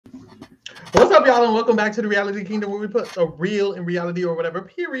up, y'all, and welcome back to the Reality Kingdom, where we put the real in reality or whatever,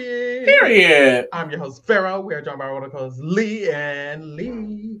 period. Period. I'm your host, Pharaoh. We are joined by our host, Lee. And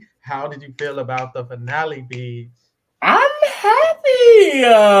Lee, how did you feel about the finale, B? I'm happy.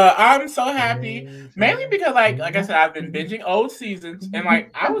 I'm so happy. Mainly because, like I said, I've been binging old seasons, and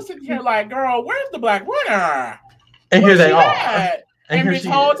I was sitting here like, girl, where's the black winner? And here they are. At? And this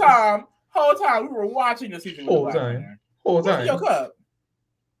whole time we were watching the season with the black winner. Whole time. Your cup.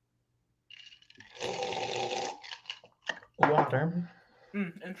 Water.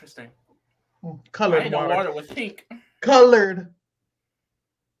 Interesting. Colored water. Water was pink. Colored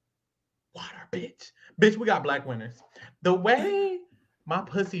water, bitch. Bitch, we got black winners. The way my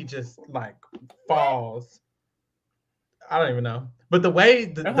pussy just like falls, I don't even know. But the way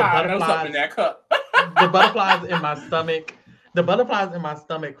the butterflies in that cup. the butterflies in my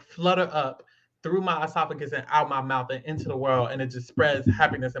stomach flutter up through my esophagus and out my mouth and into the world, and it just spreads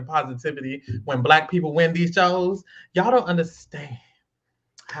happiness and positivity when black people win these shows. Y'all don't understand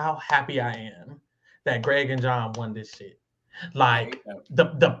how happy I am that Greg and John won this shit. Like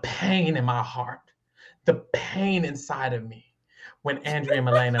the pain in my heart, the pain inside of me when Andrea and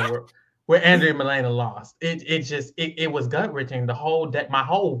Milena lost. It was gut wrenching. The whole day, my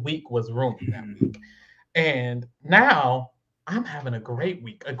whole week was ruined. And now I'm having a great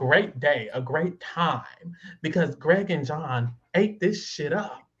week, a great day, a great time because Greg and John ate this shit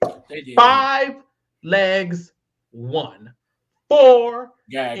up. They did. 5 legs won. 4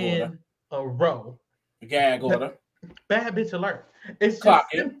 Gag in order. a row. Gag order. Bad bitch alert. It's just Clock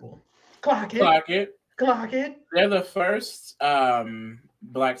simple. Clock it. They're the first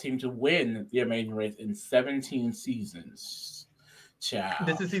black team to win the Amazing Race in 17 seasons. Child.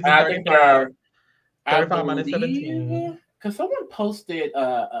 This is season 35. 35 minus 17. Because someone posted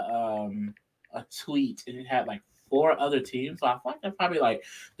a tweet and it had like 4 other teams. So I feel like they're probably like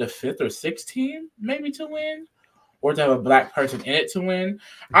the 5th or 6th team maybe to win, or to have a black person in it to win.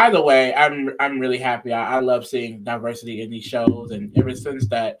 Either way, I'm really happy. I love seeing diversity in these shows, and ever since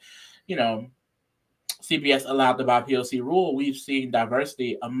that, CBS allowed the BIPOC rule, we've seen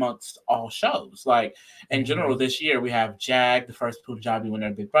diversity amongst all shows. Like in general, this year we have Jag, the first Punjabi winner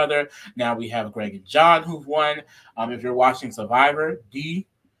of Big Brother. Now we have Greg and John who've won. If you're watching Survivor, Dee,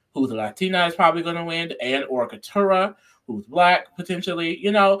 who's a Latina, is probably going to win, and or Katura, who's black potentially.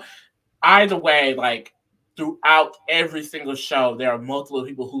 Either way, like throughout every single show, there are multiple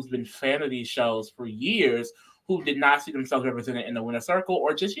people who's been fan of these shows for years who did not see themselves represented in the winner circle,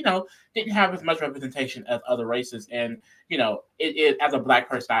 or just, didn't have as much representation as other races. And, as a black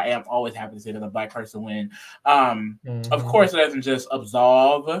person, I am always happy to see that a black person win. Of course, it doesn't just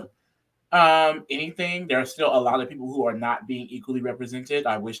absolve anything. There are still a lot of people who are not being equally represented.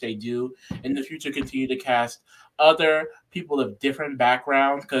 I wish they do in the future continue to cast other people of different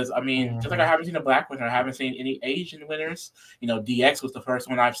backgrounds, because just like I haven't seen a black winner, I haven't seen any Asian winners. DX was the first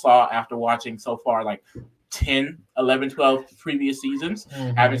one I saw after watching so far like 10, 11, 12 previous seasons.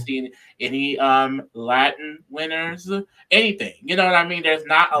 Haven't seen any Latin winners, anything. You know what I mean? There's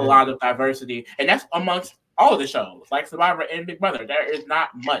not a lot of diversity, and that's amongst all of the shows, like Survivor and Big Brother. There is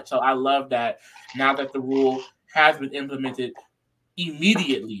not much. So I love that now that the rule has been implemented,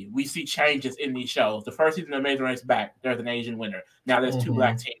 immediately we see changes in these shows. The first season of Amazing Race back, there's an Asian winner. Now there's 2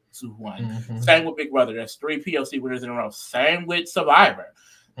 black teams who won. Same with Big Brother. There's 3 POC winners in a row. Same with Survivor.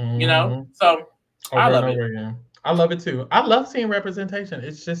 So I love it. Again. I love it too. I love seeing representation.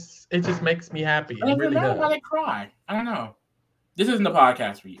 It just makes me happy. It really does. Why they cry? I don't know. This isn't the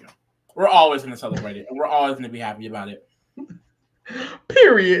podcast for you. We're always going to celebrate it, and we're always going to be happy about it.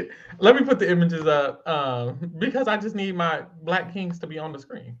 Period. Let me put the images up because I just need my black kings to be on the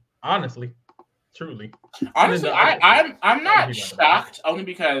screen. Honestly, truly. Honestly, I'm not shocked, only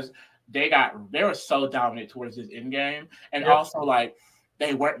because they were so dominant towards this end game, and also like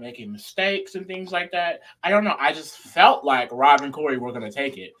they weren't making mistakes and things like that. I don't know. I just felt like Rob and Corey were going to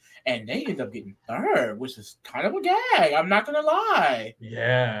take it. And they ended up getting 3rd, which is kind of a gag. I'm not gonna lie.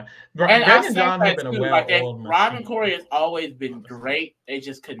 Yeah, and I said that too. Rob and Corey has always been great. They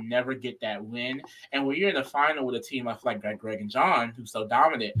just could never get that win. And when you're in the final with a team like Greg and John, who's so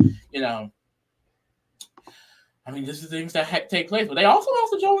dominant, this is things that take place. But they also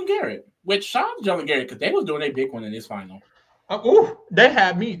lost to Joe and Garrett, which shout out to Joe and Garrett because they was doing a big one in this final. They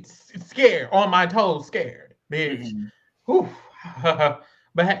had me scared, on my toes, scared, bitch.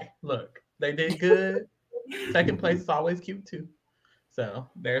 But hey, look, they did good. 2nd place is always cute too. So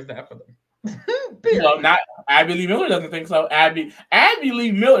there's that for them. Well, not Abby Lee Miller doesn't think so. Abby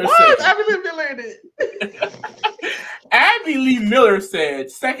Lee Miller said. Abby Lee Miller in it. Abby Lee Miller said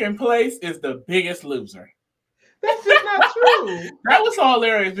 2nd place is the biggest loser. That's just not true. That was so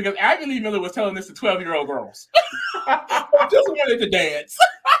hilarious because Abby Lee Miller was telling this to 12-year-old girls. Just wanted to dance.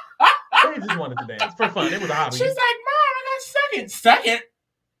 They just wanted to dance for fun. It was a hobby. She's like, Mom, I got second.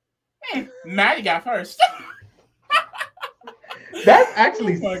 Second? Maddie got first. That's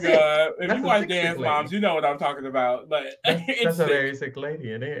actually oh my sick. God. If That's you watch sick Dance lady. Moms, you know what I'm talking about. But that's a very sick lady.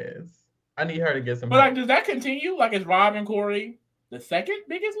 It is. I need her to get some. But like, does that continue? Like, is Rob and Corey the second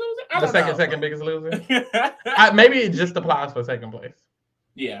biggest loser? I don't know. Second biggest loser. Maybe it just applies for second place.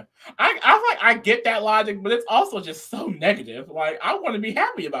 Yeah, I get that logic, but it's also just so negative. Like, I want to be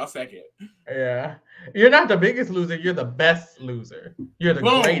happy about second. Yeah, you're not the biggest loser. You're the best loser. You're the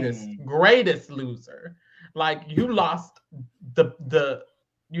greatest loser. Like, you lost the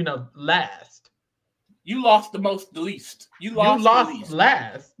last. You lost the most, the least. You lost the least.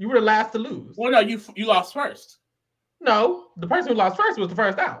 Last. You were the last to lose. Well, no, you lost first. No, the person who lost first was the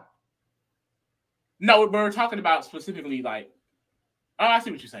first out. No, but we're talking about specifically like. Oh, I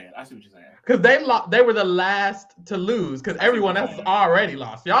see what you're saying. Because they were the last to lose because everyone else already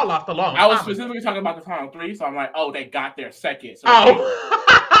lost. Y'all lost a long time. I was specifically talking about the final three, so I'm like, oh, they got their second. So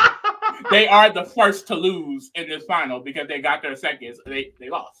they are the first to lose in this final because they got their second. So they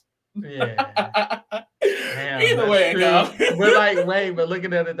lost. Yeah. Damn, either way it goes. We're like, wait, but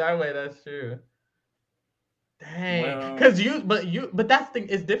looking at it that way, that's true. Dang. Because but that's the thing.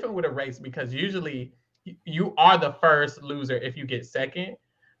 It's different with a race because usually you are the first loser if you get second,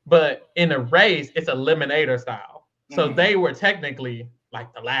 but in a race it's eliminator style. So they were technically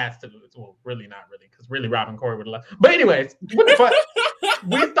like the last to lose. Well, really not really, because really Rob and Corey were the last. But anyways, what the fuck?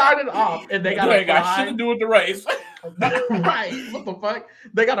 We started off and they got shit to do with the race. Right. What the fuck?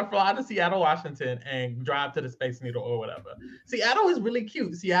 They got to fly to Seattle, Washington, and drive to the Space Needle or whatever. Seattle is really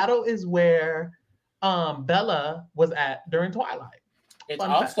cute. Seattle is where Bella was at during Twilight. It's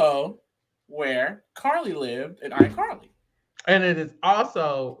also where Carly lived in iCarly. And it is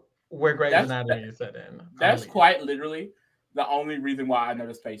also where Grey's Anatomy is set in. That's quite literally the only reason why I know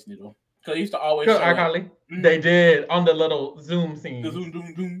the Space Needle. Because they used to always show iCarly. They did on the little Zoom scenes.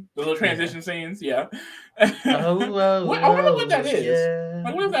 The little transition scenes, yeah. I wonder what that is. Yeah.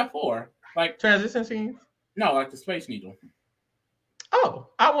 Like, what is that for? Like transition scenes? No, like the Space Needle. Oh,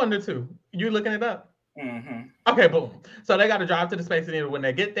 I wonder too. You looking it up? Mm-hmm. Okay, boom. So they got to drive to the Space Needle. When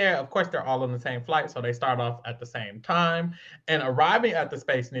they get there, of course, they're all on the same flight. So they start off at the same time. And arriving at the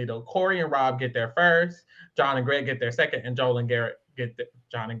Space Needle, Corey and Rob get there first. John and Greg get there second. And Joel and Garrett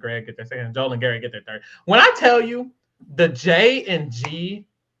John and Greg get their second. And Joel and Garrett get their third. When I tell you the J and G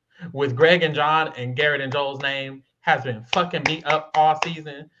with Greg and John and Garrett and Joel's name has been fucking me up all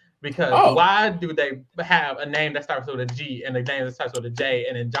season. Because why do they have a name that starts with a G and a name that starts with a J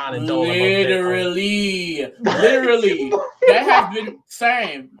and then John and Joel? Literally. That has been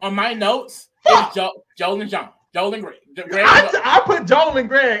same on my notes. It's Joel and John. Joel and Greg. I put Joel and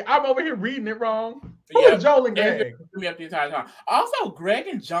Greg. I'm over here reading it wrong. Who is Joel and Greg? Me up the entire time. Also, Greg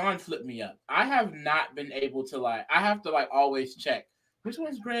and John flipped me up. I have not been able to I have to always check. Which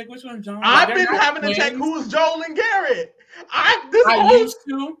one's Greg? Which one's John? I've been having to check who's Joel and Garrett. I used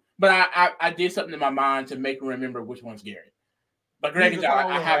to, but I did something in my mind to make me remember which one's Garrett. But Greg and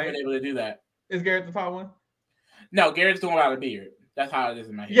John, I haven't been able to do that. Is Garrett the tall one? No, Garrett's the one without a beard. That's how it is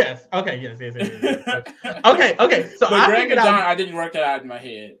in my head. Yes. Okay. Yes. Okay. So but Greg and John, I didn't work that out in my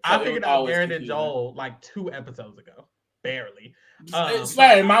head. So I figured out Garrett and Joel like 2 episodes ago. Barely. It's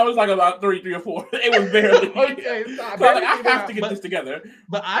same. Mine was like about 3 or 4. It was barely. Okay, stop. So I have to get this together.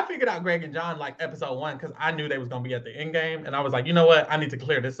 But I figured out Greg and John like episode 1 because I knew they was gonna be at the end game, and I was like, you know what? I need to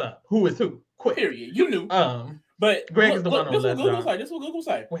clear this up. Who is who? Quick. Period. You knew. But Greg is the one on the left. This is what Google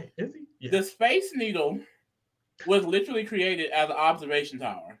say. Wait, is he? Yeah. The Space Needle was literally created as an observation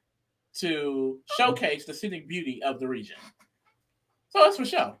tower to showcase the scenic beauty of the region. So it's for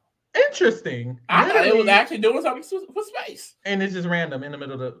show. Interesting. I thought it was actually doing something for space. And it's just random in the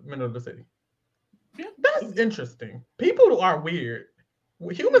middle of the city. Yeah. That's interesting. People are weird.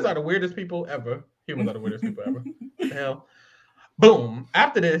 Humans are the weirdest people ever. The hell. Boom.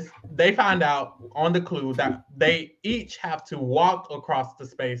 After this, they find out on the clue that they each have to walk across the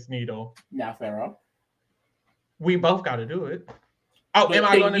Space Needle. Now, Pharaoh. We both got to do it. Oh, am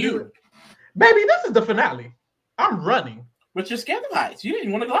I going to do it? Baby, this is the finale. I'm running. But you're scared of heights. You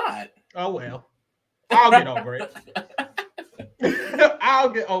didn't want to glide. Oh, well. I'll get over it. I'll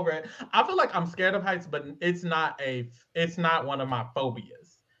get over it. I feel like I'm scared of heights, but it's not one of my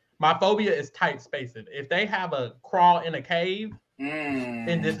phobias. My phobia is tight spaces. If they have a crawl in a cave,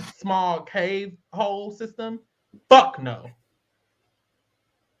 in this small cave hole system, fuck no.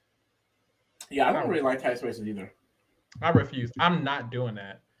 Yeah, I don't really like tight spaces either. I refuse. I'm not doing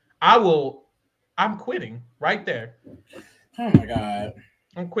that. I will I'm quitting right there. Oh my god.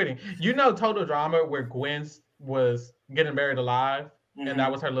 I'm quitting. You know, Total Drama where Gwen was getting buried alive, and that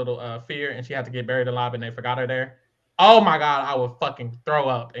Mm-hmm. was her little fear, and she had to get buried alive, and they forgot her there. Oh my god, I would fucking throw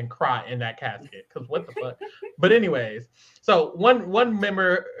up and cry in that casket. Cause what the fuck? But anyways, so one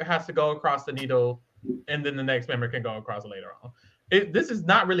member has to go across the needle, and then the next member can go across later on. This is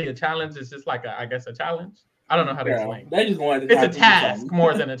not really a challenge. It's just like I guess a challenge. I don't know how to Girl, explain. they just wanted to It's a have to do task something.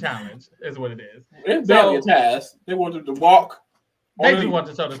 more than a challenge, is what it is. It's barely a So task. They wanted to walk. they just want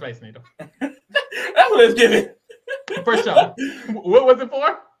to show the Space Needle. That's what it's giving. For sure. What was it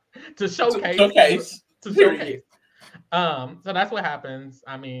for? To showcase. Showcase. To showcase. So that's what happens.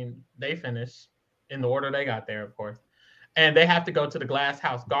 I mean, they finish in the order they got there, of course. And they have to go to the Glass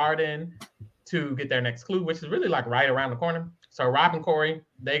House Garden to get their next clue, which is really like right around the corner. So Rob and Corey,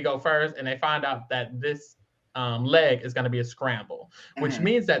 they go first, and they find out that this leg is going to be a scramble, which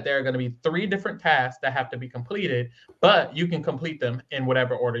means that there are going to be 3 different tasks that have to be completed, but you can complete them in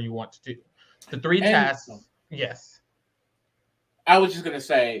whatever order you want to do. The 3 tasks, yes. I was just going to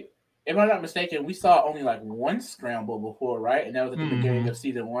say, if I'm not mistaken, we saw only like 1 scramble before, right? And that was at the beginning of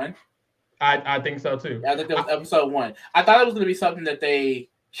season 1. I think so too. I think that was episode 1. I thought it was going to be something that they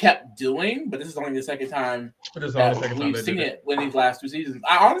kept doing, but this is only the second time we've seen it in these last 2 seasons.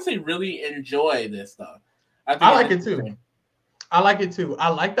 I honestly really enjoy this stuff. I like it too. I like it too. I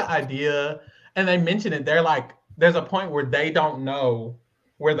like the idea, and they mention it. They're like, there's a point where they don't know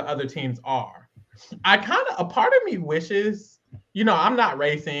where the other teams are. A part of me wishes, you know, I'm not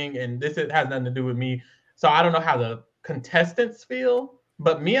racing, and this has nothing to do with me, so I don't know how the contestants feel.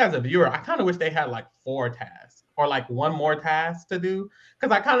 But me as a viewer, I kind of wish they had like 4 tasks or like 1 more task to do,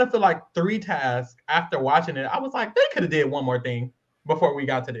 because I kind of feel like 3 tasks after watching it, I was like, they could have did 1 more thing before we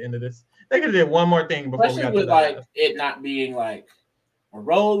got to the end of this. They could have did 1 more thing before especially we got with to like last. it not being like a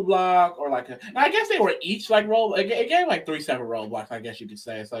roadblock or like I guess they were each like it gave like 3 separate roadblocks, I guess you could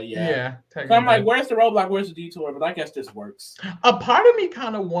say. So yeah. So I'm like, where's the roadblock? Where's the detour? But I guess this works. A part of me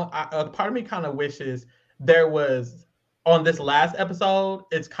kind of wishes there was on this last episode.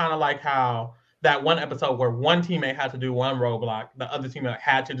 It's kind of like how that one episode where one teammate had to do 1 roadblock, the other teammate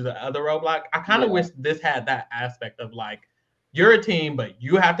had to do the other roadblock. I kind of wish this had that aspect of like, you're a team, but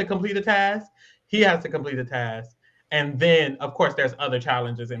you have to complete a task. He has to complete a task. And then, of course, there's other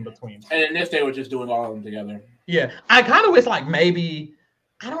challenges in between. And in this, they were just doing all of them together. Yeah. I kind of wish, like, maybe,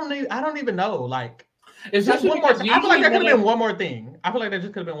 I don't even know. Like, it's just one more. I feel like there could have been 1 more thing. I feel like there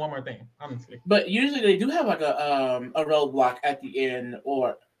just could have been 1 more thing, honestly. But usually they do have like a roadblock at the end,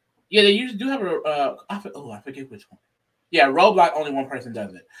 or they usually do have I forget which one. Yeah, roadblock, only 1 person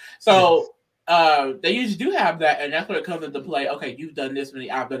does it. So they usually do have that, and that's where it comes into play. Okay, you've done this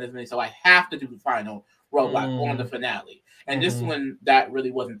many, I've done this many, so I have to do the final roadblock on the finale. And this one, that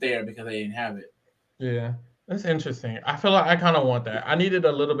really wasn't there because they didn't have it. Yeah, that's interesting. I feel like I kind of want that. I needed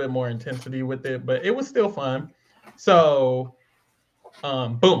a little bit more intensity with it, but it was still fun. So,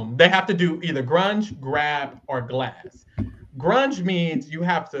 boom, they have to do either grunge, grab, or glass. Grunge means you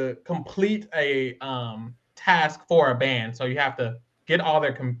have to complete a task for a band. So you have to get all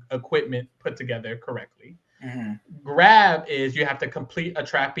their equipment put together correctly. Grab is you have to complete a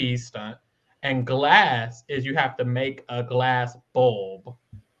trapeze stunt. And glass is you have to make a glass bulb.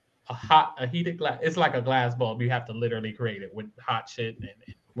 A heated glass. It's like a glass bulb. You have to literally create it with hot shit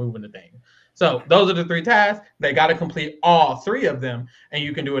and moving the thing. So those are the 3 tasks. They got to complete all 3 of them, and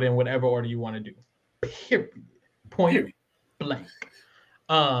you can do it in whatever order you want to do. Period. Point blank.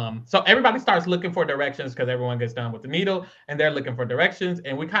 So everybody starts looking for directions because everyone gets done with the needle, and they're looking for directions,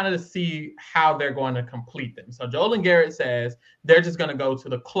 and we kind of see how they're going to complete them. So Joel and Garrett says they're just going to go to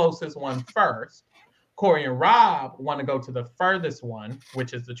the closest one first. Corey and Rob want to go to the furthest one,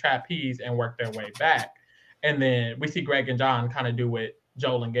 which is the trapeze, and work their way back. And then we see Greg and John kind of do what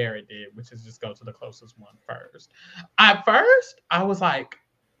Joel and Garrett did, which is just go to the closest one first. At first, I was like,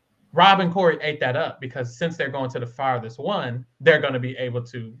 Rob and Corey ate that up because since they're going to the farthest one, they're going to be able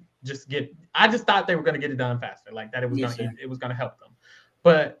to just get. I just thought they were going to get it done faster, like that. It was going to help them,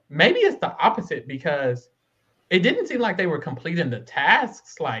 but maybe it's the opposite because it didn't seem like they were completing the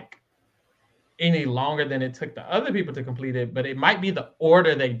tasks like any longer than it took the other people to complete it. But it might be the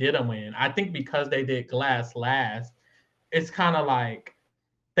order they did them in. I think because they did glass last, it's kind of like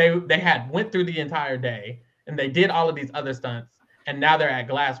they had went through the entire day and they did all of these other stunts. And now they're at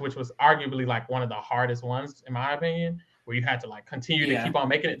glass, which was arguably like one of the hardest ones, in my opinion, where you had to like continue to keep on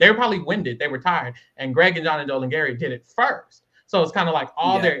making it. They were probably winded. They were tired. And Greg and John and Joel and Gary did it first. So it's kind of like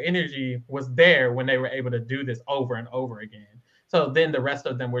all their energy was there when they were able to do this over and over again. So then the rest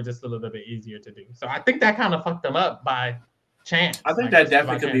of them were just a little bit easier to do. So I think that kind of fucked them up by chance. I think that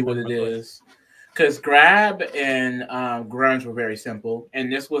definitely could be what it is. Because grab and grunge were very simple,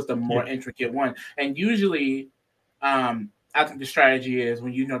 and this was the more Yeah. intricate one. And usually, I think the strategy is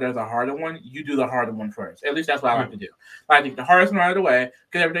when you know there's a harder one, you do the harder one first. At least that's what I Yeah. like to do. I think the hardest one out of the way,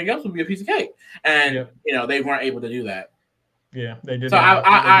 because everything else would be a piece of cake. And Yeah. they weren't able to do that. Yeah, they did So not.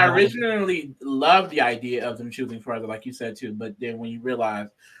 I originally loved the idea of them choosing further, like you said too. But then when you realize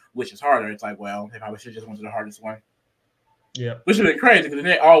which is harder, it's like, well, if I should just went to the hardest one. Yeah. Which would have been crazy because then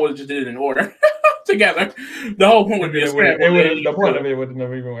they all would have just did it in order together. The whole point would be a scramble. The point of it would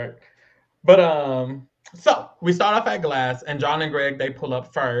never even work. But so we start off at glass, and John and Greg, they pull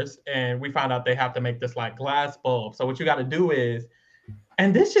up first, and we find out they have to make this like glass bulb. So what you got to do is,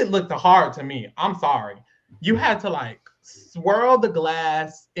 and this shit looked hard to me. I'm sorry. You had to like swirl the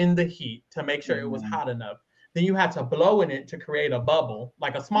glass in the heat to make sure it was hot enough. Then you had to blow in it to create a bubble,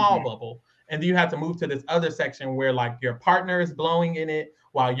 like a small bubble. And then you have to move to this other section where like your partner is blowing in it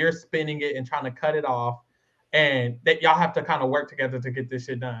while you're spinning it and trying to cut it off. And that y'all have to kind of work together to get this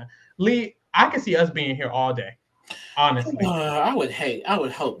shit done. Lee, I can see us being here all day, honestly. I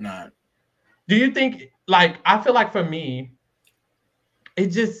would hope not. Do you think, like, I feel like for me, it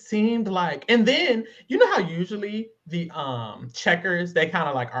just seemed like, and then you know how usually the checkers, they kind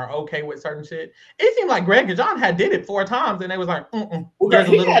of like are okay with certain shit. It seemed like Greg and John had did it 4 times, and they was like, there's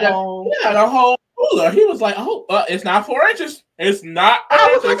a little hole. He had a whole ruler. He was like, oh, it's not 4 inches. It's not.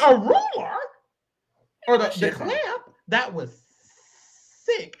 I was like, a ruler or the clamp. That was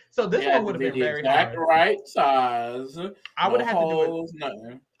sick. So this one would have been very hard. Right size. I would have to do it.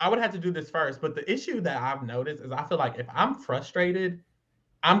 Nothing. I would have to do this first, but the issue that I've noticed is I feel like if I'm frustrated,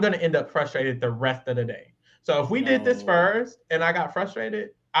 I'm gonna end up frustrated the rest of the day. So if we did this first and I got frustrated,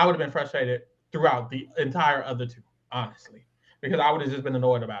 I would have been frustrated throughout the entire other 2, honestly, because I would have just been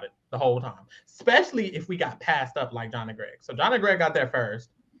annoyed about it the whole time. Especially if we got passed up like John and Greg. So John and Greg got there first,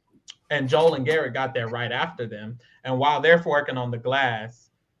 and Joel and Garrett got there right after them. And while they're working on the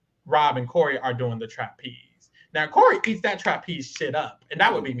glass, Rob and Corey are doing the trapeze. Now, Corey eats that trapeze shit up, and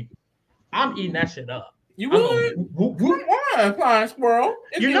that would be me. I'm eating that shit up. You would? Why, flying squirrel?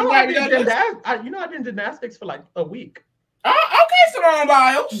 You know I did gymnastics for like a week. Okay, Simone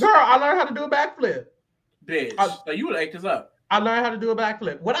Biles. Girl, I learned how to do a backflip. Bitch, so you would ate this up. I learned how to do a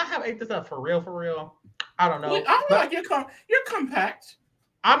backflip. Would I have ate this up for real? I don't know. I feel like you're compact.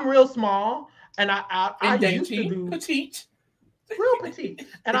 I'm real small, and I used to do petite. Real petite.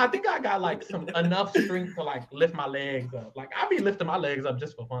 And I think I got like enough strength to like lift my legs up. Like I be lifting my legs up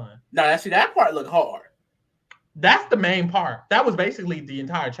just for fun. No, see that part look hard. That's the main part. That was basically the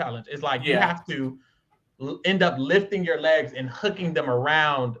entire challenge. It's like you have to end up lifting your legs and hooking them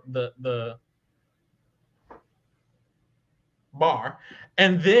around the bar.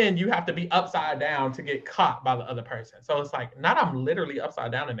 And then you have to be upside down to get caught by the other person. So it's like, not I'm literally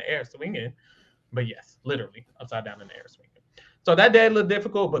upside down in the air swinging, but yes, literally upside down in the air swinging. So that day looked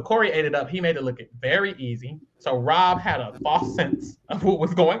difficult, but Corey ate it up. He made it look very easy. So Rob had a false sense of what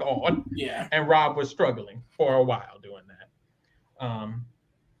was going on. Yeah. And Rob was struggling for a while doing that.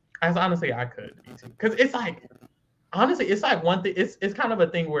 As honestly I could. Because it's like, honestly, it's like one thing. It's kind of a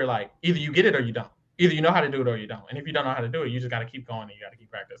thing where like, either you get it or you don't. Either you know how to do it or you don't. And if you don't know how to do it, you just got to keep going and you got to keep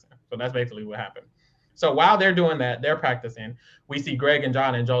practicing. So that's basically what happened. So while they're doing that, they're practicing. We see Greg and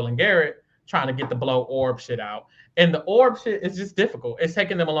John and Joel and Garrett trying to get the blow orb shit out. And the orb shit is just difficult. It's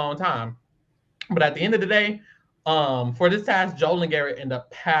taking them a long time. But at the end of the day, for this task, Joel and Garrett end up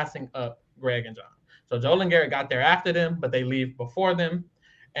passing up Greg and John. So Joel and Garrett got there after them, but they leave before them.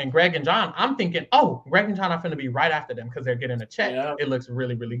 And Greg and John, I'm thinking, oh, Greg and John are going to be right after them because they're getting a check. Yep. It looks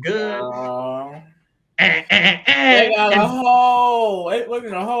really, really good. They got a hole. It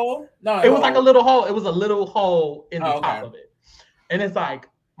wasn't a hole? No, it was like a little hole. It was a little hole in the top of it. And it's like,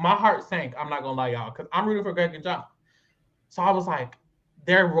 my heart sank. I'm not going to lie, y'all, because I'm rooting for Greg and John. So I was like,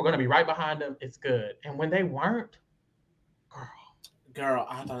 we're going to be right behind them. It's good. And when they weren't, girl,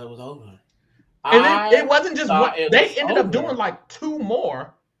 I thought it was over. And it wasn't just one. They ended up doing like 2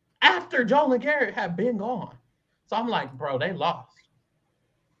 more after Joel and Garrett had been gone. So I'm like, bro, they lost.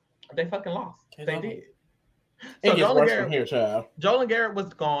 They fucking lost. They did. So Joel and Garrett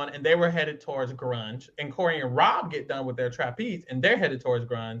was gone, and they were headed towards grunge. And Corey and Rob get done with their trapeze, and they're headed towards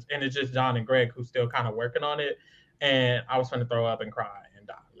grunge. And it's just John and Greg who's still kind of working on it. And I was going to throw up and cry and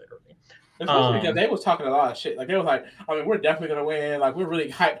die, literally. Especially because they was talking a lot of shit. Like, they was like, I mean, we're definitely going to win. Like, we're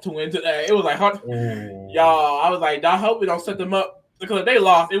really hyped to win today. It was like, y'all, I was like, I hope we don't set them up. Because if they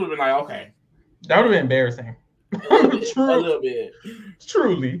lost, it would have been like, okay. That would have been embarrassing. A little bit.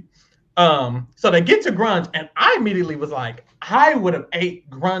 Truly. So they get to grunge, and I immediately was like, I would have ate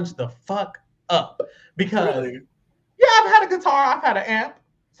grunge the fuck up. Because, yeah, I've had a guitar, I've had an amp.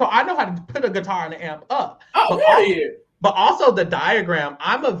 So I know how to put a guitar and an amp up. Oh, But hell also, yeah. but also the diagram,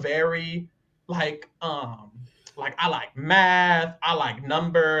 I'm a very like I like math, I like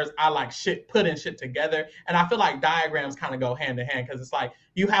numbers, I like shit putting shit together. And I feel like diagrams kind of go hand in hand because it's like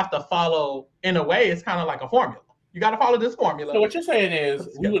you have to follow in a way, it's kind of like a formula. You gotta follow this So formula. what you're saying is Put it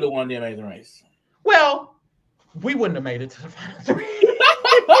we together. would have won the Amazing Race. Well, we wouldn't have made it to the final three.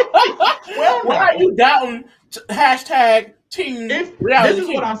 Well, Why are no. you doubting hashtag team If this reality is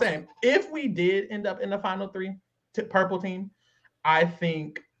what I'm teams? saying, if we did end up in the final three, purple team, I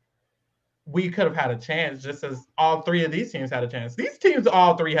think we could have had a chance, just as all three of these teams had a chance. These teams,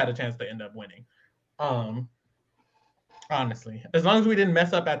 all three, had a chance to end up winning. Um, honestly, as long as we didn't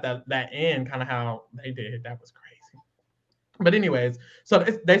mess up at that end, kind of how they did, that was crazy. But anyways, so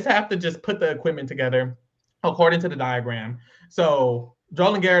they have to just put the equipment together according to the diagram. So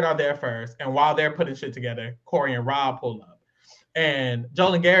Joel and Garrett are there first, and while they're putting shit together, Corey and Rob pull up. And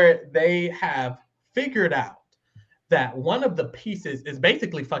Joel and Garrett, they have figured out that one of the pieces is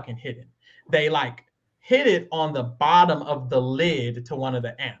basically fucking hidden. They like hit it on the bottom of the lid to one of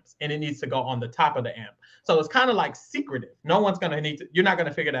the amps, and it needs to go on the top of the amp. So it's kind of like secretive. No one's gonna need to, you're not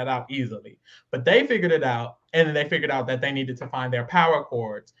gonna figure that out easily. But they figured it out, and then they figured out that they needed to find their power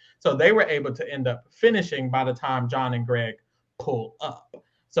chords. So they were able to end up finishing by the time John and Greg pull up.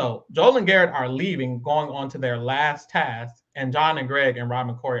 So Joel and Garrett are leaving, going on to their last task, and John and Greg and Rob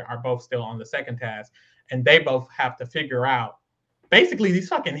and Corey are both still on the second task, and they both have to figure out basically these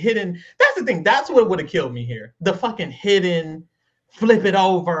fucking hidden. That's the thing. That's what would have killed me here. The fucking hidden, flip it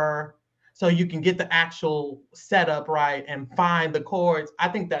over so you can get the actual setup right and find the chords. I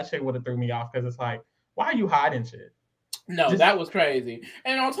think that shit would have threw me off because it's like, why are you hiding shit? No, that was crazy.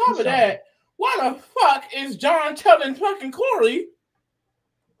 And on top of Sorry. that, why the fuck is John telling fucking Corey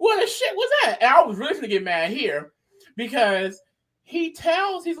what the shit was that? And I was really gonna get mad here because he's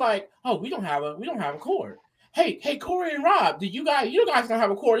like, oh, we don't have a chord. Hey, Corey and Rob, you guys don't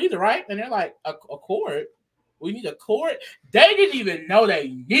have a chord either, right? And they're like, a chord? We need a chord? They didn't even know they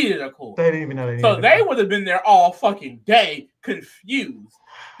needed a chord. They didn't even know they needed. So they would have been there all fucking day, confused.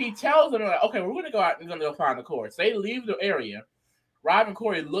 He tells them, like, okay, we're gonna go out and gonna go find the chords. They leave the area. Rob and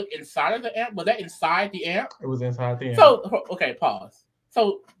Corey look inside of the amp. Was that inside the amp? It was inside the amp. So okay, pause.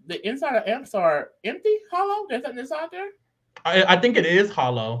 So the inside of amps are empty, hollow? There's nothing inside there? I think it is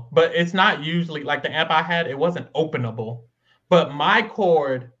hollow, but it's not usually like the amp I had, it wasn't openable. But my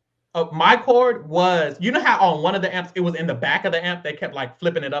cord was, you know how on one of the amps it was in the back of the amp, they kept like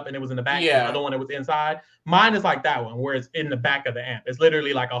flipping it up and it was in the back. Yeah. The other one it was inside. Mine is like that one where it's in the back of the amp. It's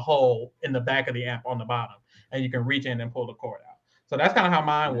literally like a hole in the back of the amp on the bottom, and you can reach in and pull the cord out. So that's kind of how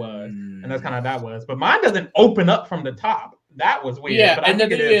mine was, and that's kind of that was. But mine doesn't open up from the top. That was weird. Yeah, but and the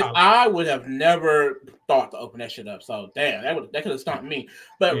thing is, I would have never thought to open that shit up. So damn, that could have stopped me.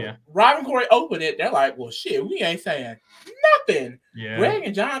 But Rob and Corey open it. They're like, well, shit, we ain't saying nothing. Yeah. Greg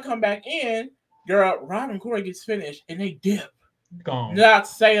and John come back in. Girl, Rob and Corey gets finished, and they dip. Gone. Not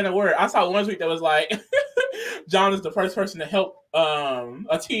saying a word. I saw one tweet that was like, John is the first person to help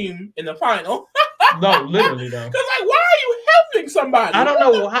a team in the final. No, literally though. Because like, why are you helping somebody? I don't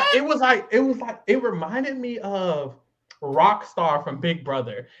know why. It was like it reminded me of Rockstar from Big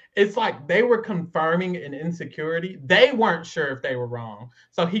Brother. It's like they were confirming an insecurity. They weren't sure if they were wrong.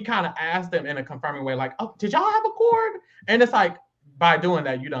 So he kind of asked them in a confirming way, like, oh, did y'all have a chord? And it's like, by doing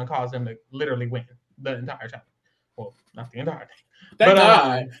that, you done caused them to literally win the entire time. Well, not the entire thing. Thank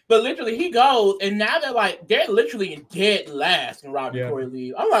God. But literally, he goes, and now they're literally in dead last when Rob and Corey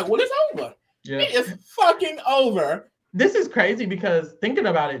leave. I'm like, well, it's over. Yeah. It is fucking over. This is crazy because thinking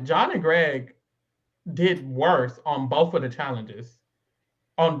about it, John and Greg did worse on both of the challenges.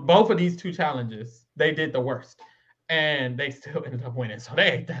 On both of these two challenges, they did the worst. And they still ended up winning. So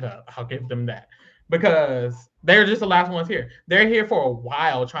they ate that up. I'll give them that. Because they're just the last ones here. They're here for a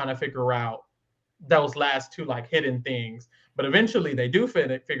while trying to figure out those last two like hidden things. But eventually they do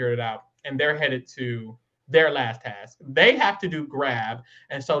figure it out. And they're headed to their last task. They have to do grab,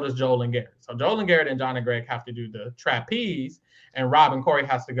 and so does Joel and Garrett. So Joel and Garrett and John and Greg have to do the trapeze, and Rob and Corey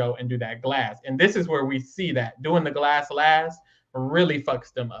has to go and do that glass. And this is where we see that doing the glass last really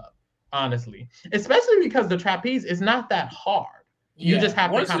fucks them up, honestly. Especially because the trapeze is not that hard. You just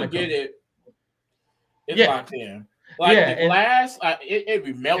have to kind of get it. It's locked in. Like the glass, it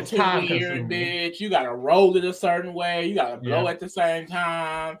be melting weird, bitch. You gotta roll it a certain way. You gotta blow at the same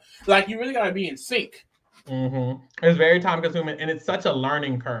time. Like you really gotta be in sync. Mm-hmm. It's very time consuming, and it's such a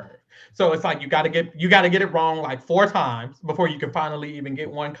learning curve. So it's like you got to get it wrong like 4 times before you can finally even get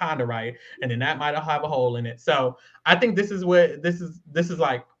one kind of right, and then that might have a hole in it. So I think this is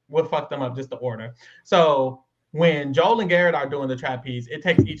like what fucked them up, just the order. So when Joel and Garrett are doing the trapeze, it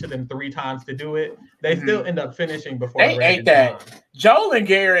takes each of them 3 times to do it. They still end up finishing before They Greg ate and that. John. Joel and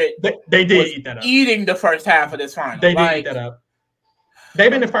Garrett, they did eat that up. Eating the first half of this final. They did eat that up. They've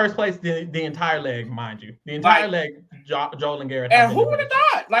been in first place the entire leg, mind you. The entire leg, Joel and Garrett. And who would have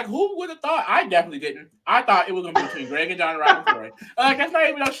thought? Like, who would have thought? I definitely didn't. I thought it was going to be between Greg and John and Robin Corey. Like, that's not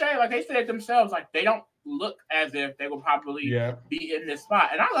even no shame. Like, they said themselves, like, they don't look as if they will probably be in this spot.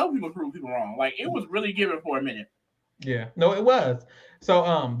 And I love people prove people wrong. Like, it was really given for a minute. Yeah. No, it was.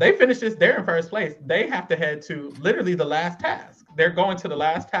 So they finished this. They're in first place. They have to head to literally the last task. They're going to the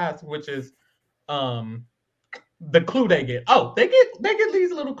last task, which is the clue they get. Oh, they get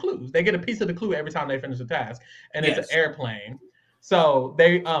these little clues. They get a piece of the clue every time they finish a task, and it's an airplane. So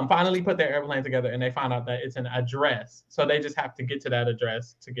they finally put their airplane together, and they find out that it's an address. So they just have to get to that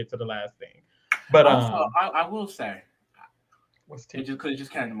address to get to the last thing. But also, I will say, it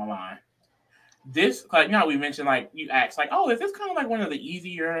just came to my mind. This, like, you know, we mentioned, like, you asked, like, oh, is this kind of like one of the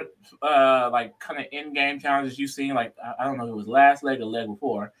easier, like, kind of in-game challenges you've seen? Like, I don't know if it was last leg or leg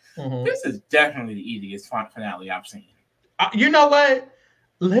before. This is definitely the easiest finale I've seen. You know what?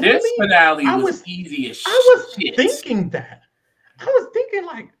 Literally, this finale was easy as shit. I was thinking that. I was thinking,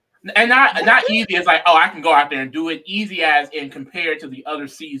 like, and not easy as like, oh, I can go out there and do it. Easy as in compared to the other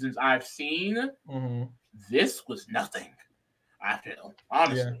seasons I've seen. This was nothing. I feel,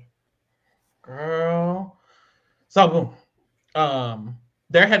 honestly. Yeah. Girl. So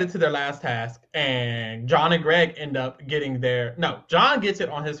they're headed to their last task, and John and Greg end up getting their John gets it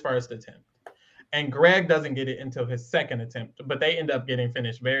on his first attempt, and Greg doesn't get it until his second attempt, but they end up getting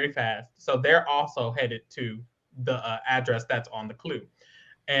finished very fast. So they're also headed to the address that's on the clue.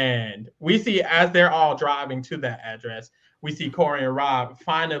 And we see, as they're all driving to that address, we see Corey and Rob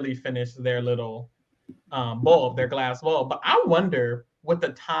finally finish their little bulb, their glass bulb. But I wonder what the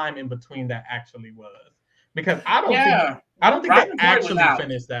time in between that actually was, because I don't think they actually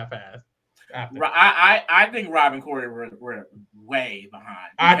finished that fast. I think Rob and Corey were way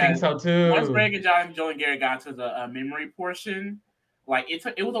behind. I think so too. Once Greg and Joel and Gary got to the memory portion, like it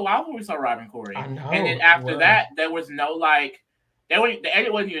was a while before we saw Rob and Corey. I know. And then after that, there was no like, the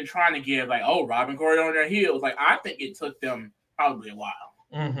edit wasn't even trying to give like, oh, Rob and Corey on their heels. Like I think it took them probably a while.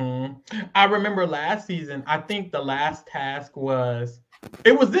 I remember last season, I think the last task was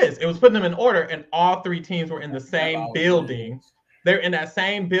putting them in order, and all 3 teams were in the same building. They're in that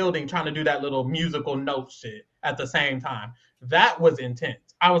same building trying to do that little musical note shit at the same time. That was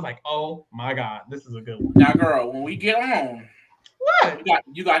intense. I was like, oh my God, this is a good one. Now, girl, when we get on, what?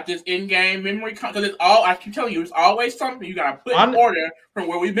 You got this in-game memory, because it's all, I keep telling you, it's always something you got to put in order from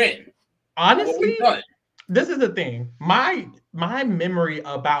where we've been. Honestly, this is the thing. My memory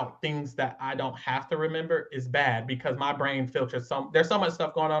about things that I don't have to remember is bad, because my brain filters there's so much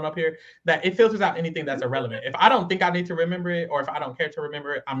stuff going on up here that it filters out anything that's irrelevant. If I don't think I need to remember it, or if I don't care to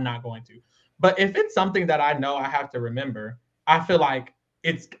remember it, I'm not going to. But if it's something that I know I have to remember, I feel like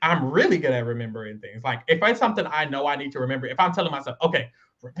I'm really good at remembering things. Like if it's something I know I need to remember, if I'm telling myself, okay,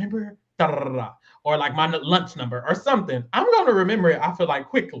 remember or like my lunch number or something, I'm going to remember it, I feel like,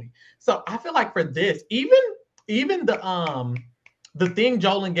 quickly. So I feel like for this, even the thing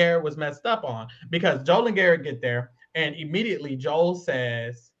Joel and Garrett was messed up on, because Joel and Garrett get there and immediately Joel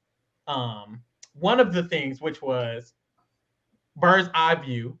says one of the things, which was bird's eye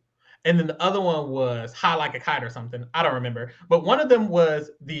view, and then the other one was high like a kite or something. I don't remember. But one of them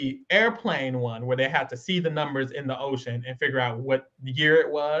was the airplane one, where they had to see the numbers in the ocean and figure out what year it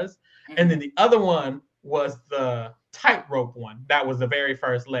was. And then the other one was the tightrope one. That was the very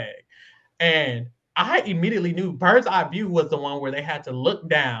first leg. And I immediately knew bird's eye view was the one where they had to look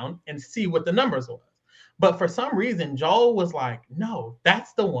down and see what the numbers was. But for some reason, Joel was like, no,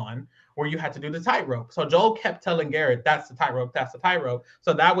 that's the one where you had to do the tightrope. So Joel kept telling Garrett, that's the tightrope, that's the tightrope.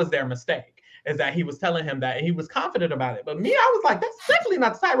 So that was their mistake, is that he was telling him that, and he was confident about it. But me, I was like, that's definitely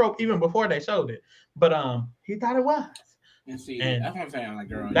not the tightrope, even before they showed it. But he thought it was. And see, that's what I'm saying, like,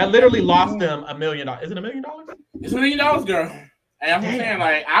 girl. That literally lost them $1 million. Is it $1 million? It's $1 million, girl. And I'm saying,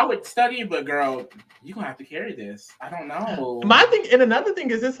 like, I would study, but girl, you're gonna have to carry this. I don't know. My thing, and another thing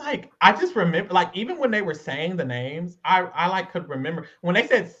is, it's like, I just remember, like, even when they were saying the names, I like could remember when they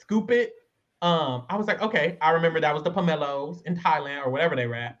said scoop it. I was like, okay, I remember that was the Pomelos in Thailand or whatever they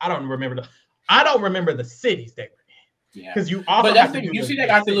were at. I don't remember the cities they were in. Yeah, because you also. But that's you see, they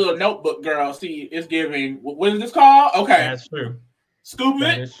got the little notebook, girl. See, it's giving. What is this called? Okay, that's true. Scoop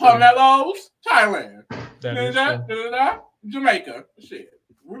it, Pomelos, Thailand. That is true. Jamaica. Shit.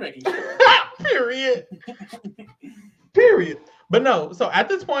 We're making sure. Period. But no, so at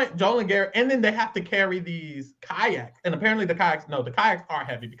this point, Joel and Garrett, and then they have to carry these kayaks. And apparently the kayaks are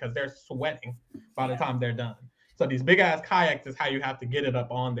heavy because they're sweating by the time they're done. So these big ass kayaks is how you have to get it up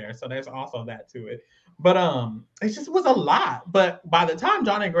on there. So there's also that to it. But it just was a lot. But by the time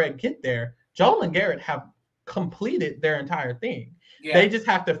John and Greg get there, Joel and Garrett have completed their entire thing. Yeah. They just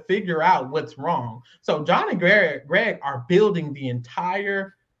have to figure out what's wrong. So John and Greg are building the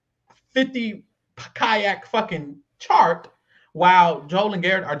entire 50 kayak fucking chart, while Joel and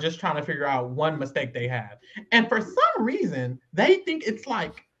Garrett are just trying to figure out one mistake they have. And for some reason, they think it's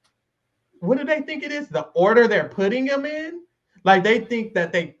like, what do they think it is? The order they're putting them in? Like they think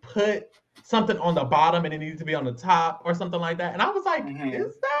that they put something on the bottom and it needs to be on the top or something like that. And I was like,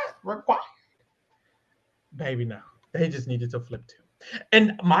 is that required? Baby, no. They just needed to flip two.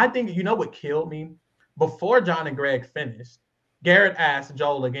 And my thing, you know what killed me? Before John and Greg finished, Garrett asked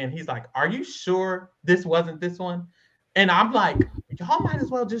Joel again, he's like, are you sure this wasn't this one? And I'm like, y'all might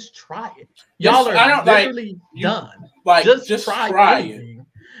as well just try it. Y'all are literally done. Like, just try it.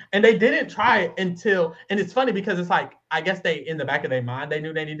 And they didn't try it until, and it's funny because it's like, I guess they, in the back of their mind, they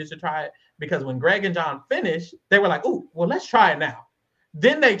knew they needed to try it, because when Greg and John finished, they were like, oh, well, let's try it now.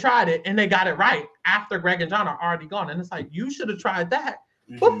 Then they tried it and they got it right after Greg and John are already gone. And it's like, you should have tried that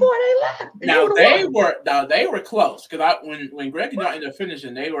before they left. Now they were close, because when Greg and John ended up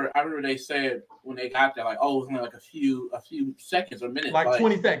finishing, I remember they said when they got there, like, oh, it was only like a few seconds or minutes, like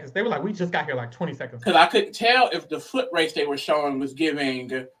 20 seconds. They were like, we just got here like 20 seconds. Because I couldn't tell if the foot race they were showing was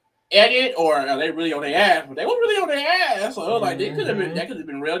giving edit or are they really on their ass, but they were really on their ass. So it was like that could have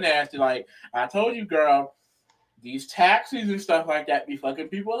been real nasty. Like I told you, girl. These taxis and stuff like that be fucking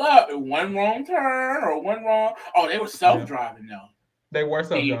people up. One wrong turn or one wrong. Oh, they were self-driving though. They were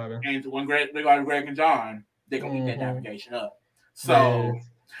self-driving. And when Greg and John, they're gonna get that navigation up. So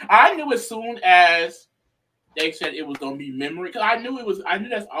I knew as soon as they said it was gonna be memory, because I knew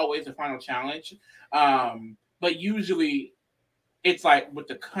that's always the final challenge. But usually it's like with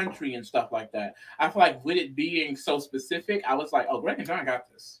the country and stuff like that. I feel like with it being so specific, I was like, oh, Greg and John got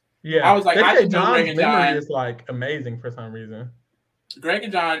this. Yeah, I was like, I think John's memory is like amazing for some reason. Greg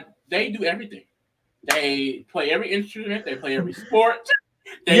and John, they do everything. They play every instrument. They play every sport.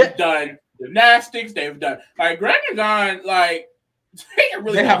 They've done gymnastics. They've done like Greg and John. Like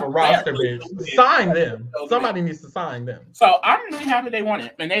they have a roster, bitch. Sign them. Somebody needs to sign them. So I'm really happy they won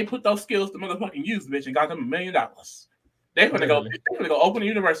it, and they put those skills to motherfucking use, bitch, and got them $1 million. They're gonna go. They're gonna go open a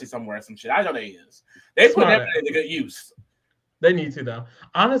university somewhere. Some shit. I know they is. They put that to good use. They need to, though.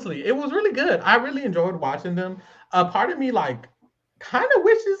 Honestly, it was really good. I really enjoyed watching them. Part of me, like, kind of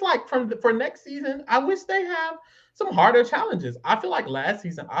wishes, like, for next season, I wish they have some harder challenges. I feel like last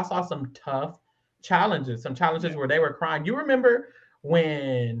season, I saw some tough challenges, where they were crying. You remember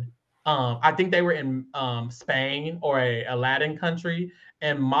when I think they were in Spain or a Latin country,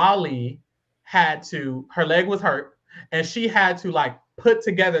 and Molly her leg was hurt, and she had to, like, put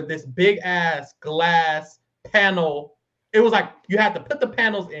together this big-ass glass panel. It was like you had to put the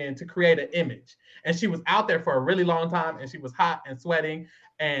panels in to create an image. And she was out there for a really long time, and she was hot and sweating,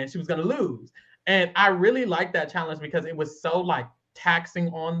 and she was going to lose. And I really liked that challenge because it was so like taxing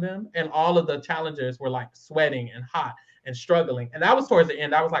on them. And all of the challengers were like sweating and hot and struggling. And that was towards the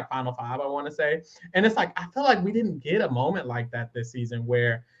end. That was like final 5, I want to say. And it's like, I feel like we didn't get a moment like that this season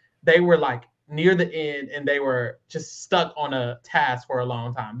where they were like near the end and they were just stuck on a task for a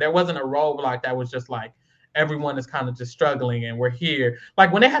long time. There wasn't a roadblock that was just like, everyone is kind of just struggling and we're here.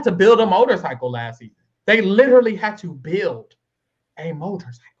 Like when they had to build a motorcycle last season, they literally had to build a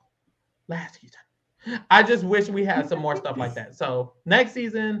motorcycle last season. I just wish we had some more stuff like that. So next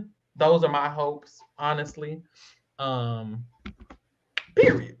season, those are my hopes, honestly. Period.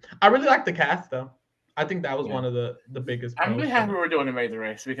 I really like the cast though. I think that was one of the biggest. I'm really happy we're doing Amazing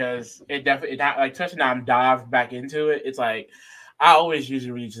Race because it definitely like touching on dive back into it. It's like I always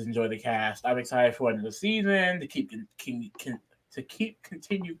usually just enjoy the cast. I'm excited for another season to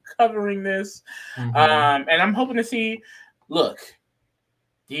continue covering this. And I'm hoping to see. Look,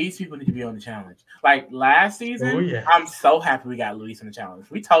 these people need to be on the challenge. Like last season, I'm so happy we got Luis on the challenge.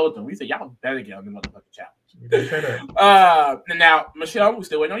 We told them, we said, y'all better get on the motherfucking challenge. Now, Michelle, we're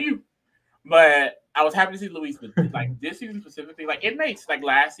still waiting on you. But I was happy to see Luis, but like this season specifically, like it makes like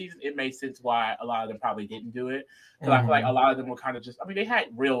last season, it made sense why a lot of them probably didn't do it. Because I feel like a lot of them were kind of just, I mean, they had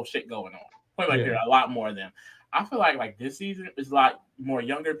real shit going on. Point like there are a lot more of them. I feel like this season is a lot more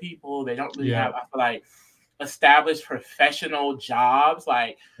younger people. They don't really have, I feel like, established professional jobs.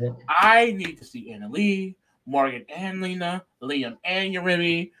 Like I need to see Anna Lee, Morgan and Lena, Liam and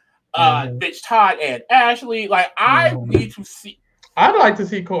Yeremi, bitch Todd and Ashley. Like I need to see. I'd like to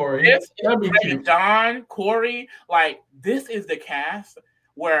see Corey. That'd be cute. Don, Corey, like this is the cast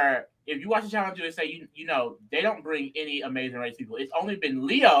where if you watch the challenge, you would say, you know, they don't bring any Amazing Race people. It's only been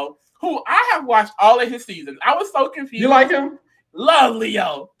Leo, who I have watched all of his seasons. I was so confused. You like him? Love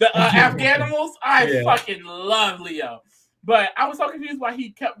Leo. The Afghanimals, I Yeah. fucking love Leo. But I was so confused why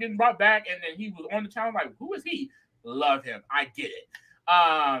he kept getting brought back, and then he was on the challenge. Like, who is he? Love him. I get it.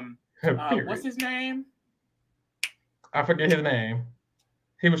 What's his name? I forget his name.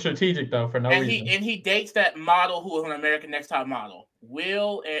 He was strategic though for no reason. He dates that model who was on American Next Top Model.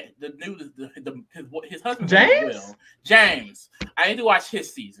 Will, and his husband James. Will. James. I need to watch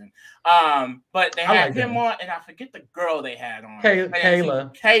his season. But they had him on, and I forget the girl they had on.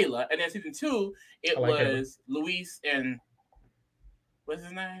 Kayla. And then season 2, it was Luis and what's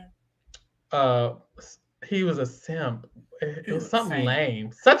his name? He was a simp. It was something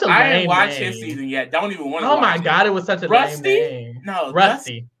lame. Such a lame name. I didn't watch his season yet. Don't even want to. Oh my god, it was such a lame name. No,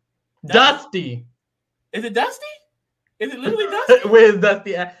 Rusty. Dusty. Is it Dusty? Is it literally Dusty? With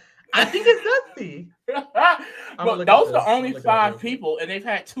Dusty. I think it's Dusty. But those are the only 5 people, and they've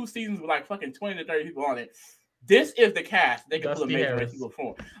had 2 seasons with like fucking 20 to 30 people on it. This is the cast they could put Amazing Race people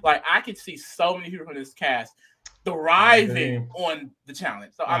for. Like, I could see so many people from this cast thriving on the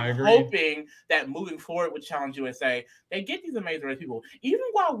challenge. So I'm hoping that moving forward with Challenge USA, they get these Amazing Race people. Even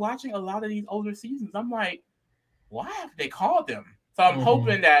while watching a lot of these older seasons, I'm like, why have they called them? So I'm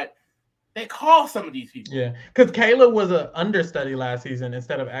hoping that they call some of these people. Yeah, because Kayla was an understudy last season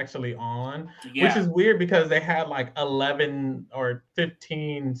instead of actually on, which is weird because they had like 11 or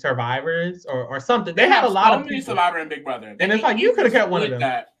 15 survivors or something. They had a lot of people. Survivor and Big Brother. And it's like, you could have kept one of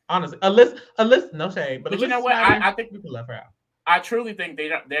them. Honestly, Alyssa, no shade, but you know what? I think people left her out. I truly think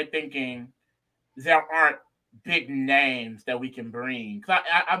they're thinking there aren't big names that we can bring. Because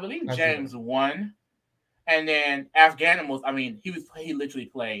I believe James won, and then Afghanimals. I mean, he literally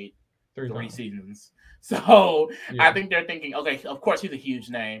played 3 seasons. So I think they're thinking, okay, of course he's a huge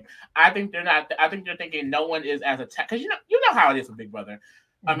name. I think they're thinking no one is as attacked, because you know how it is with Big Brother.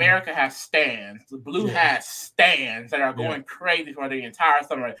 America has stands. The Blue has stands that are going crazy for the entire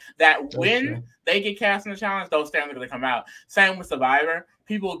summer. That when they get cast in the challenge, those stands are going to come out. Same with Survivor.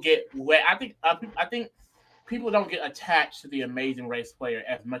 People get wet. I think people don't get attached to the Amazing Race player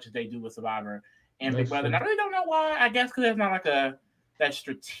as much as they do with Survivor and Big Brother. And I really don't know why. I guess because there's not like that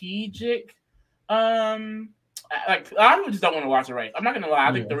strategic. Like, a lot of people just don't want to watch a race. I'm not gonna lie.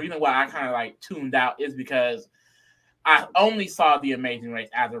 I think the reason why I kind of like tuned out is because I only saw the Amazing Race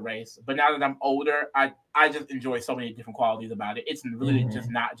as a race, but now that I'm older, I just enjoy so many different qualities about it. It's really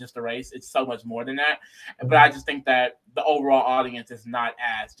just not just a race. It's so much more than that. But I just think that the overall audience is not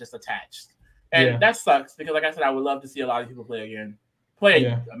as just attached. And that sucks because, like I said, I would love to see a lot of people play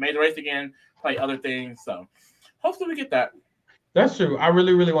Amazing Race again, play other things. So hopefully we get that. That's true. I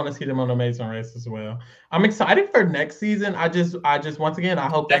really, really want to see them on Amazing Race as well. I'm excited for next season. I just once again, I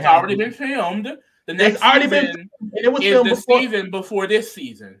hope that's already been filmed. The next season it was filmed before, season before this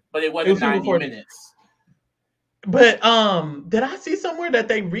season, but it wasn't 90 minutes. But did I see somewhere that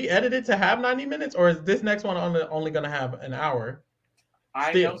they re-edited to have 90 minutes, or is this next one only going to have an hour?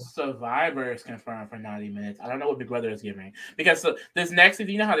 I know Survivor is confirmed for 90 minutes. I don't know what Big Brother is giving, because this next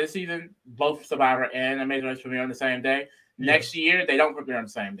season, you know how this season both Survivor and Amazing Race premiere on the same day. Next year they don't premiere on the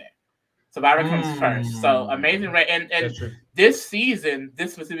same day. Survivor comes first. So Amazing Race and this season,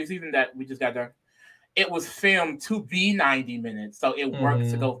 this specific season that we just got done, it was filmed to be 90 minutes. So it worked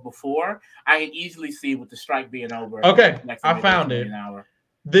to go before. I can easily see with the strike being over. Okay, I found it.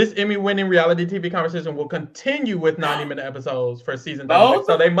 This Emmy-winning reality TV conversation will continue with 90-minute episodes for season 36.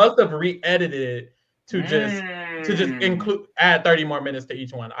 So they must have re-edited it to just add 30 more minutes to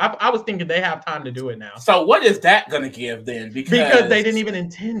each one. I was thinking they have time to do it now. So what is that going to give then? Because they didn't even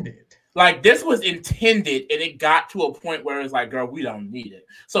intend it. Like, this was intended, and it got to a point where it's like, girl, we don't need it.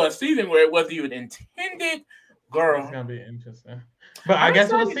 So a season where it wasn't even intended, girl. It's going to be interesting. But I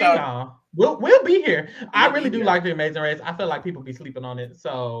guess we'll see now. We'll be here. I really do like The Amazing Race. I feel like people be sleeping on it.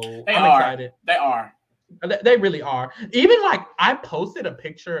 So I'm excited. They are. They really are. Even like, I posted a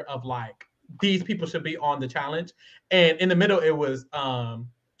picture of like, these people should be on the challenge. And in the middle, it was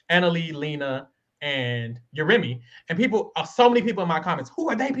Annalie, Lena, and Yeremi. And so many people in my comments, who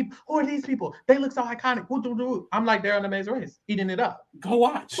are they people? Who are these people? They look so iconic. I'm like, they're on the Amazing Race, eating it up. Go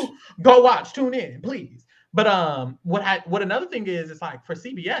watch. Tune in, please. But what another thing is, it's like for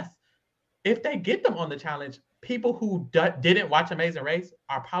CBS, if they get them on the challenge, people who didn't watch Amazing Race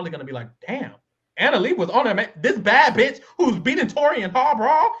are probably going to be like, damn, Annalie was on this bad bitch who's beating Tori and Paul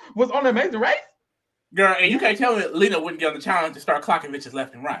Brawl was on the Amazing Race. Girl, and you can't tell me Lena wouldn't get on the challenge to start clocking bitches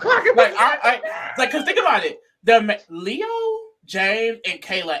left and right. Because think about it, Leo James and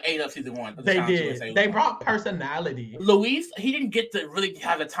Kayla ate up season 1. They did. They brought personality. Luis, he didn't get to really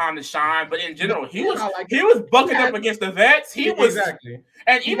have the time to shine, but in general, he was like bucking up against the vets. He was exactly.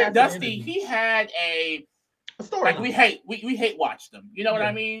 And even Dusty, he had a story. Like we hate watch them. You know what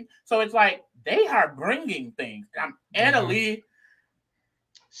I mean? So it's like they are bringing things. Anna Lee.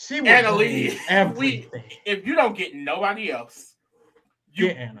 Anna Lee. If you don't get nobody else,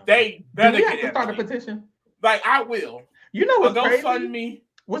 they better get start a petition. Like I will. You know what's crazy? Fund me.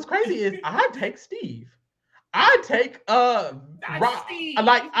 What's crazy is I take Steve. I take I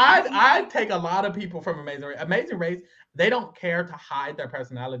take a lot of people from Amazing Race. Amazing Race, they don't care to hide their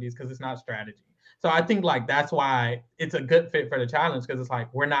personalities because it's not strategy. So I think like that's why it's a good fit for the challenge because it's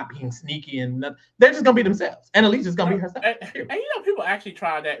like we're not being sneaky and they're just gonna be themselves. And Alicia's gonna be herself. And you know, people actually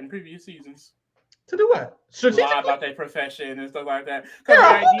tried that in previous seasons. To do what? Lie about their profession and stuff like that. Because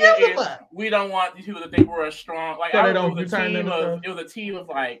the idea is we don't want these people to think we're a strong. Like so it was a team of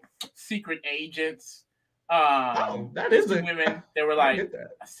like secret agents. That is women. They were like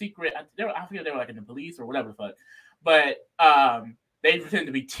a secret. I forget they were like in the police or whatever the fuck. But they pretended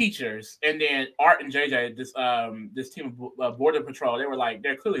to be teachers, and then Art and JJ, this team of border patrol, they were like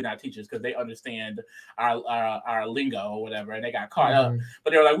they're clearly not teachers because they understand our lingo or whatever, and they got caught up.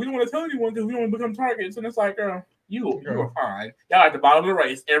 But they were like, we don't want to tell anyone because we don't want to become targets. And it's like, girl, you are fine. Y'all at the bottom of the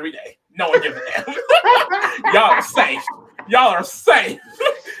race every day. No one gives a damn. Y'all are safe. Y'all are safe.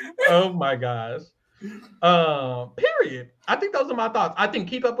 Oh my gosh. Period. I think those are my thoughts. I think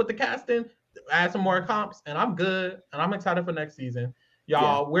keep up with the casting, add some more comps, and I'm good. And I'm excited for next season.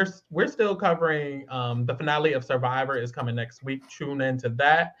 Y'all, we're still covering the finale of Survivor is coming next week. Tune into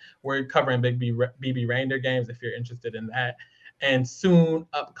that. We're covering BB Reindeer games if you're interested in that. And soon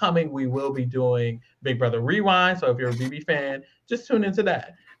upcoming, we will be doing Big Brother Rewind. So if you're a BB fan, just tune into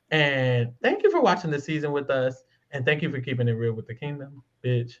that. And thank you for watching this season with us. And thank you for keeping it real with the kingdom.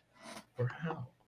 Bitch, we're out.